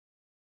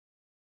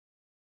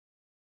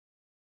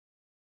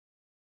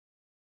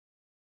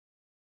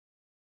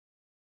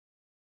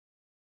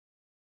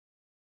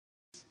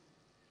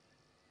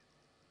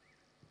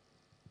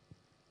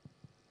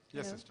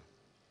Yes, Hello. sister.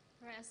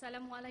 Right,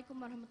 Assalamualaikum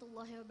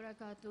warahmatullahi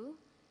wabarakatuh,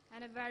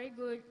 and a very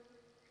good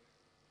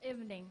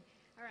evening.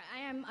 Alright, I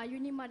am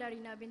Ayuni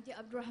Madarina binti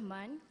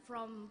Abdurrahman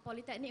from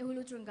Polytechnic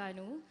Hulu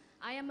Terengganu.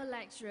 I am a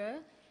lecturer.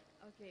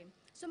 Okay,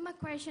 so my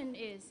question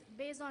is,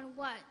 based on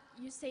what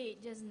you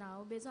said just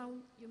now, based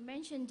on you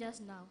mentioned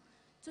just now,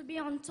 to be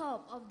on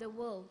top of the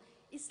world,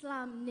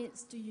 Islam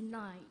needs to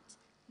unite.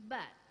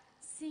 But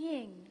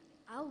seeing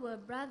our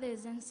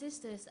brothers and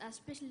sisters,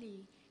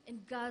 especially in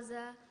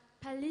Gaza,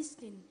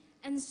 Palestine,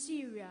 and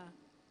Syria,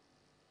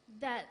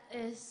 that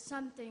is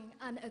something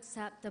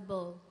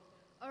unacceptable.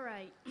 All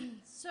right,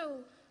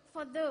 so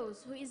for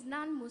those who is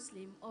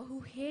non-Muslim or who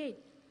hate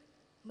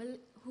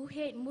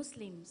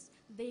Muslims,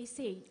 they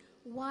say,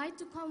 why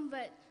to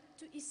convert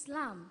to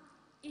Islam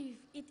if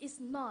it is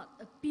not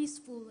a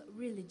peaceful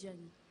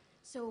religion?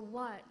 So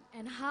what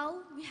and how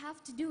we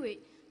have to do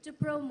it to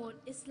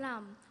promote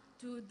Islam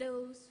to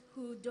those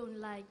who don't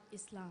like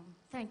Islam?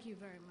 Thank you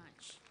very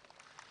much.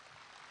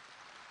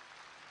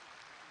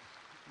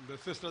 The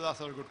sisters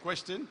asked a good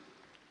question,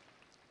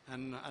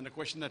 and a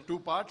question had two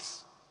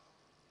parts.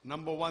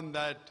 Number one,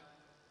 that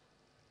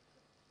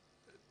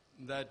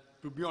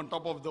to be on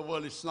top of the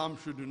world, Islam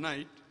should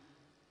unite.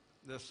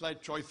 There's a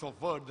slight choice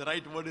of word. The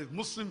right word is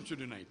Muslims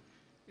should unite.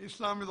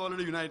 Islam is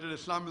already united.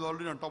 Islam is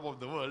already on top of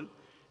the world.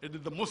 It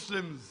is the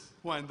Muslims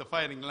who are in the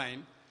firing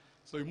line.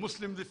 So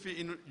Muslims, if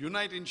we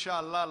unite,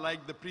 inshallah,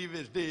 like the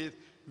previous days,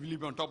 we will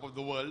be on top of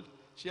the world.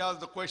 She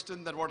asked the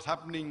question that what's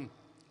happening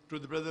to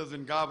the brothers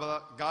in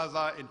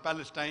Gaza, in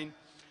Palestine.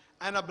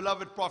 And our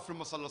beloved Prophet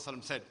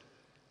Muhammad said,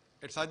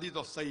 it's hadith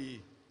of Sahih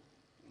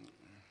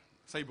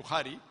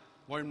Bukhari,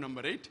 volume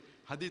number 8,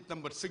 hadith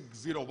number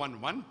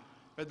 6011,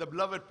 where the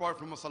beloved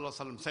Prophet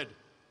Muhammad said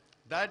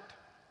that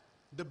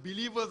the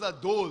believers are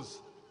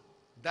those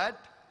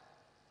that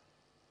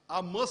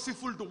are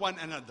merciful to one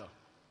another.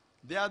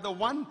 They are the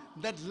one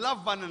that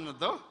love one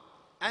another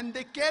and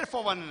they care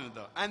for one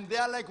another, and they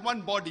are like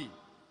one body.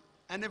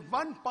 And if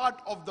one part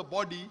of the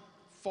body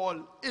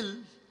fall ill,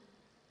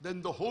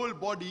 then the whole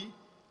body,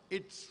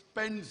 it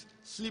spends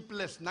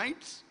sleepless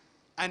nights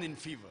and in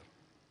fever.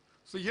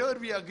 So here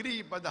we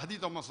agree by the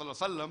hadith of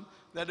Muhammad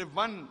that if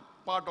one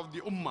part of the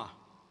ummah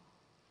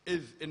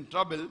is in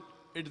trouble,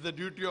 it is the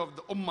duty of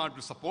the ummah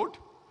to support.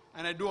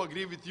 And I do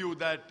agree with you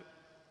that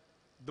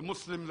the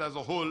Muslims as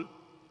a whole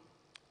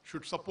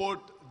should support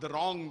the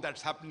wrong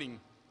that's happening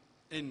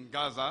in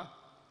Gaza,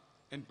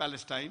 in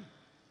Palestine.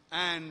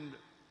 And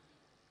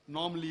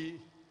normally,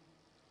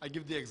 I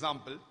give the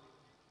example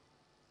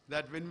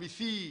that when we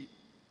see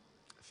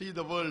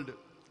the world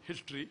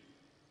history,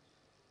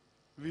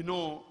 we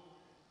know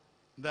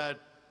that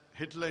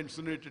Hitler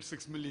incinerated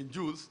 6 million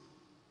Jews,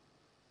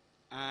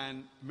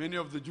 and many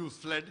of the Jews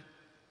fled,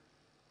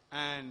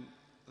 and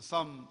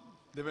some,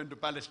 they went to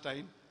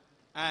Palestine,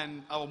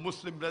 and our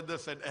Muslim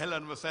brothers said,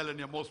 Ahlan wa sahlan,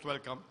 you're most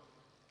welcome.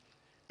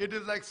 It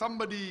is like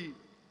somebody,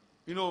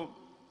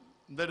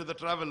 there is a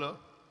traveler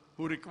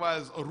who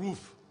requires a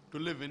roof to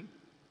live in,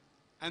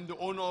 and the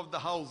owner of the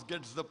house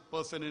gets the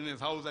person in his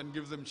house and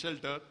gives him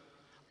shelter.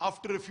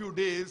 After a few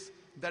days,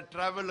 that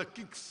traveler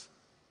kicks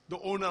the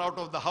owner out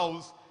of the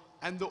house,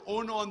 and the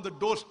owner on the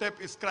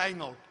doorstep is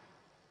crying out,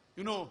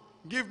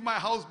 give my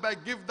house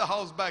back, give the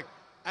house back.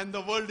 And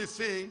the world is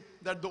saying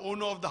that the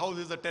owner of the house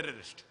is a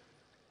terrorist.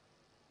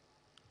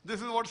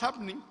 This is what's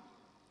happening.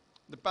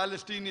 The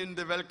Palestinians,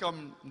 they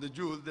welcome the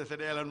Jews, they said,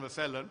 Ahlan wa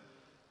sahlan.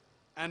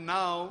 And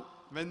now,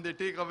 when they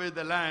take away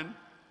the land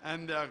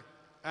and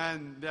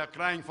they are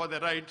crying for their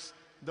rights,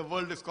 the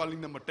world is calling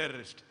them a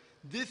terrorist.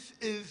 This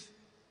is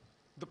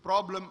the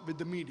problem with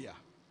the media.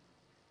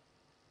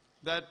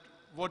 That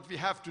what we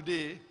have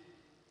today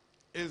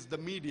is the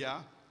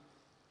media.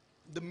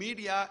 The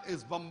media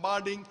is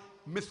bombarding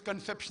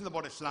misconceptions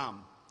about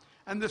Islam.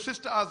 And the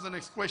sister asked the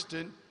next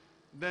question,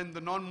 then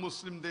the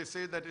non-Muslim, they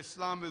say that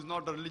Islam is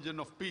not a religion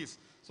of peace,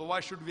 so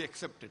why should we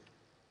accept it?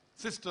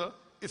 Sister,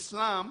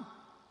 Islam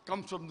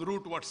comes from the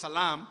root word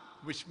salam,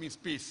 which means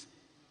peace.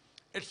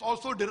 It's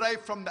also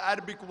derived from the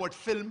Arabic word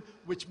silm,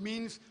 which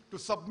means to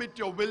submit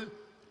your will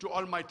to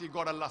Almighty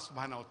God, Allah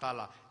subhanahu wa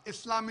ta'ala.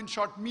 Islam in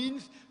short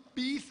means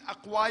peace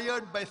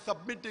acquired by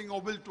submitting your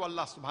will to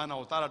Allah subhanahu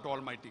wa ta'ala, to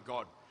Almighty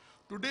God.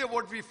 Today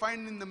what we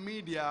find in the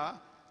media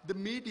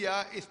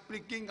is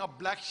picking a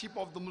black sheep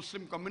of the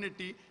Muslim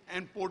community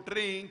and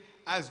portraying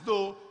as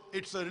though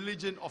it's a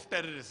religion of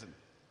terrorism.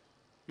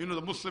 The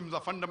Muslims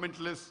are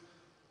fundamentalists.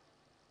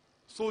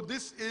 So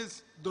this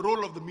is the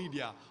role of the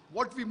media.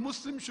 What we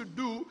Muslims should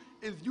do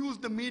is use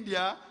the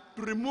media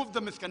to remove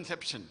the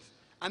misconceptions.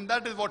 And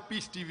that is what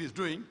Peace TV is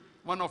doing.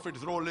 One of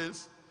its role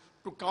is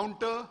to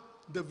counter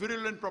the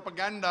virulent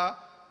propaganda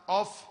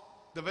of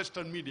the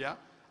Western media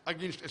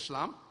against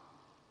Islam.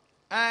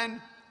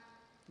 And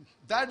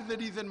that is the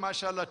reason,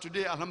 mashallah,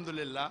 today,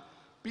 alhamdulillah,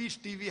 Peace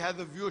TV has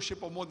a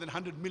viewership of more than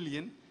 100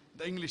 million,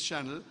 the English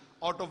channel,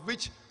 out of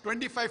which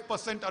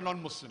 25% are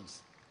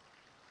non-Muslims.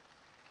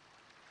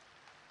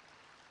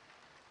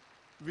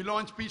 We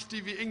launched Peace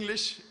TV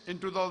English in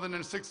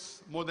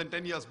 2006, more than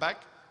 10 years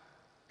back,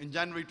 in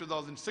January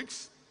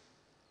 2006.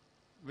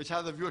 which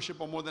has a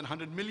viewership of more than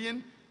 100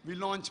 million. We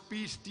launched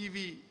Peace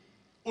TV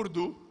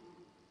Urdu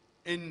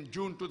in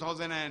June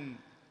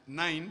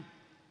 2009.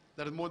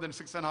 That is more than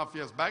 6.5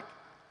 years back,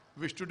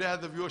 which today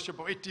has a viewership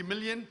of 80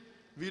 million.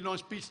 We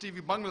launched Peace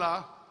TV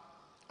Bangla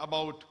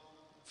about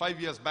 5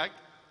 years back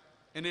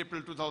in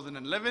April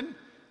 2011.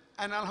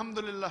 And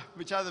Alhamdulillah,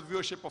 which has a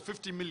viewership of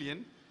 50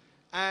 million.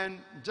 And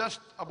just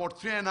about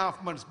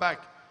 3.5 months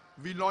back,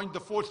 we launched the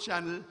 4th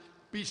channel,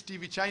 Peace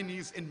TV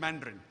Chinese in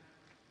Mandarin.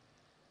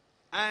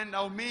 And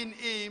our main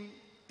aim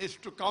is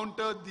to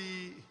counter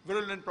the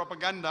virulent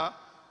propaganda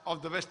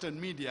of the Western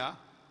media.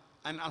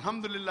 And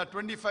Alhamdulillah,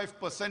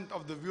 25%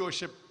 of the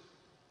viewership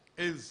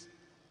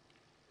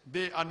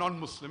they are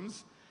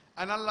non-Muslims.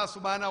 And Allah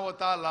subhanahu wa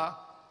ta'ala,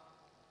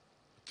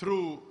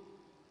 through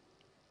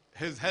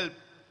His help,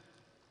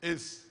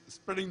 is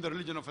spreading the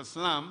religion of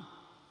Islam.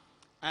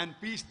 And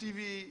Peace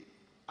TV,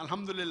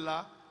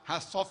 Alhamdulillah,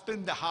 has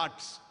softened the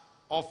hearts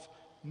of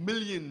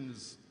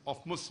millions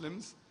of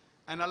Muslims.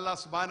 And Allah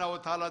subhanahu wa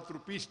ta'ala, through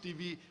Peace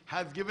TV,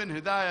 has given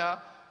hidayah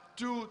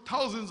to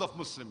thousands of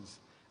Muslims.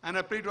 And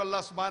I pray to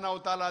Allah subhanahu wa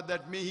ta'ala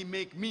that may He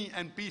make me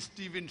and Peace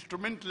TV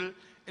instrumental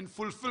in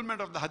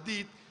fulfillment of the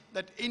hadith,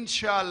 that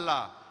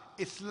inshallah,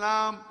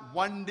 Islam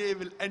one day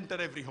will enter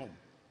every home.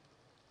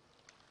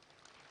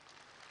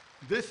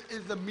 This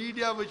is the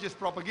media which is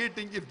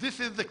propagating. If this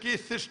is the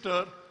case,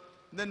 sister,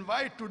 then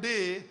why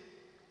today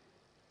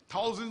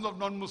thousands of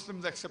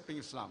non-Muslims accepting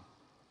Islam?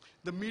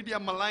 The media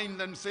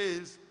maligns and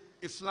says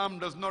Islam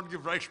does not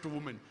give rights to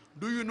women.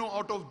 Do you know,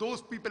 out of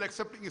those people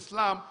accepting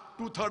Islam,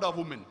 2/3 are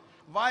women?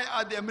 Why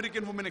are the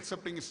American women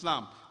accepting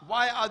Islam?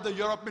 Why are the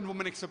European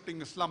women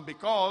accepting Islam?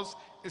 Because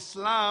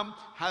Islam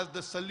has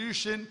the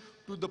solution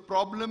to the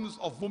problems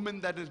of women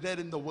that is there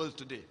in the world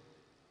today.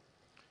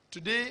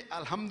 Today,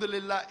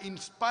 Alhamdulillah, in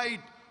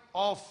spite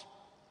of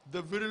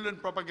the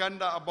virulent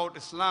propaganda about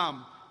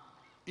Islam,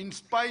 in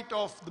spite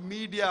of the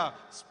media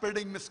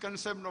spreading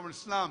misconception of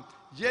Islam,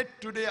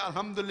 yet today,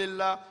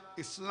 Alhamdulillah,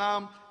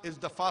 Islam is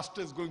the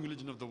fastest growing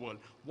religion of the world.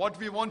 What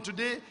we want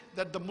today,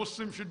 that the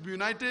Muslims should be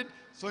united.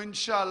 So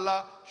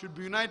inshallah, should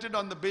be united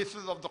on the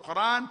basis of the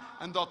Quran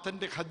and the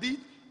authentic hadith.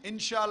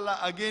 Inshallah,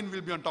 again,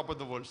 we'll be on top of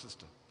the world,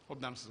 sister.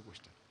 Hope that answers the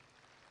question.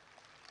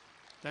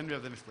 Can we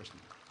have the next question?